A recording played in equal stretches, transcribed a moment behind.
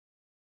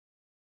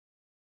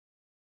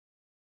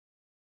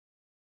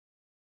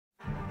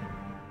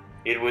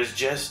It was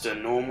just a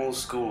normal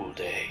school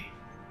day.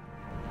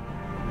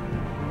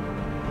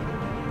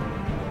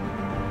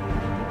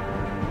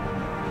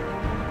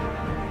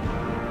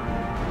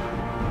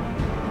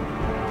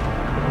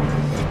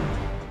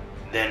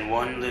 Then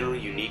one little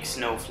unique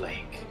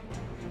snowflake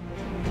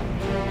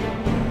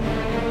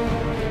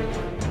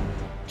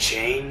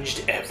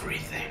changed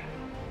everything.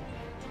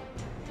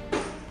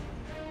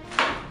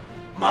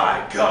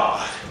 My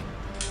God!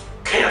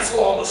 Cancel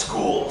all the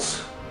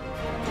schools!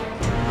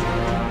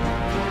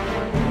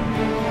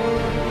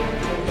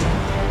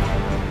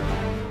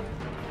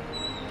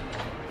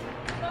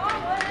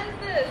 Mom, what is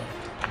this?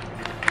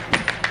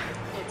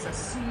 It's a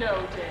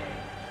snow day.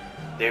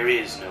 There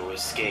is no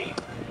escape.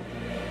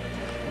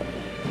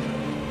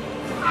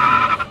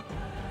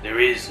 There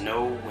is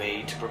no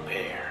way to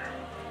prepare.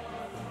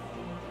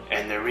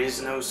 And there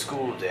is no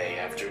school day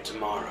after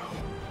tomorrow.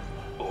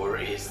 Or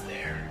is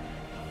there?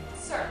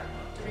 Sir,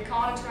 do we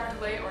call an entire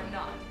delay or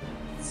not?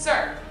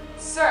 Sir!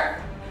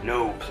 Sir!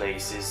 No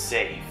place is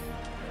safe.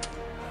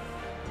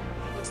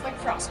 Looks like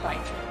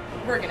frostbite.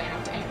 We're gonna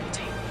have to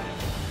amputate.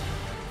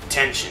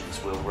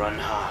 Tensions will run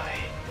high.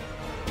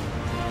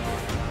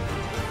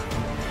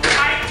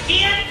 I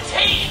can't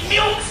take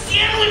milk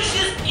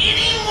sandwiches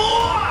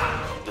anymore!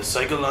 The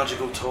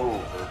psychological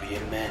toll will be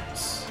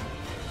immense.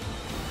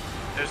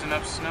 There's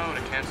enough snow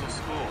to cancel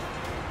school,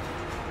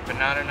 but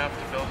not enough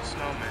to build a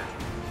snowman.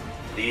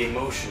 The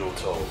emotional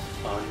toll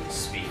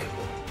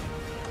unspeakable.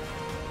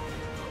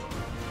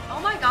 Oh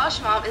my gosh,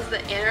 Mom, is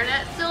the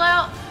internet still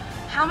out?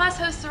 How am I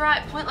supposed to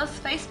write pointless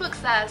Facebook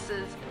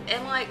statuses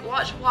and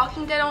watch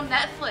Walking Dead on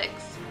Netflix?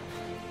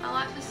 My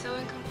life is so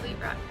incomplete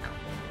right now.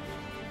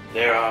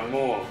 There are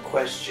more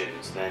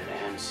questions than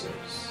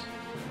answers.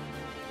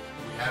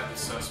 We have the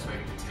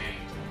suspect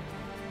detained.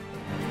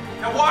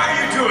 Now why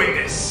are you doing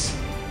this?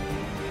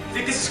 You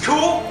think this is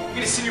cool? You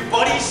gonna send your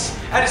buddies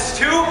at us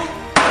too?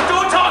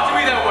 Don't talk to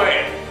me that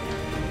way!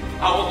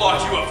 I will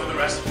lock you up for the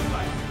rest of your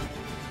life.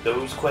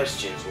 Those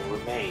questions will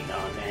remain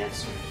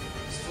unanswered.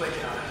 He's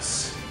flaking on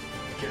us,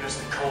 giving us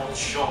the cold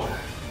shoulder.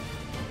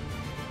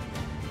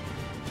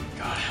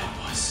 God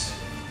help us.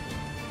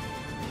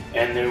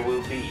 And there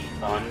will be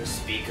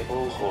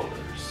unspeakable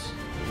horrors.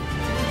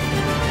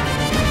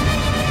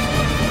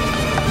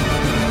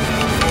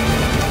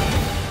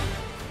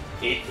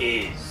 It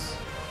is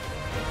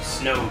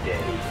Snowday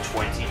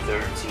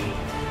 2013.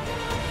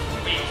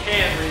 We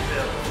can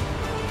rebuild.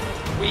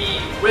 We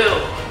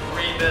will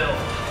rebuild.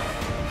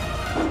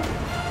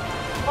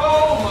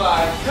 Oh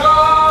my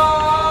God!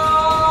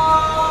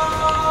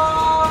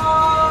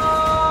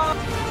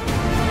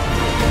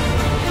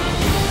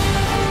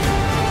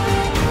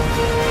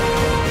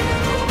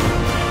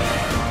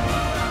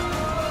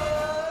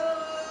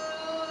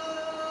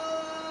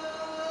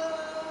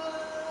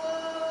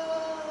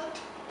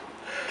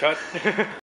 Cut.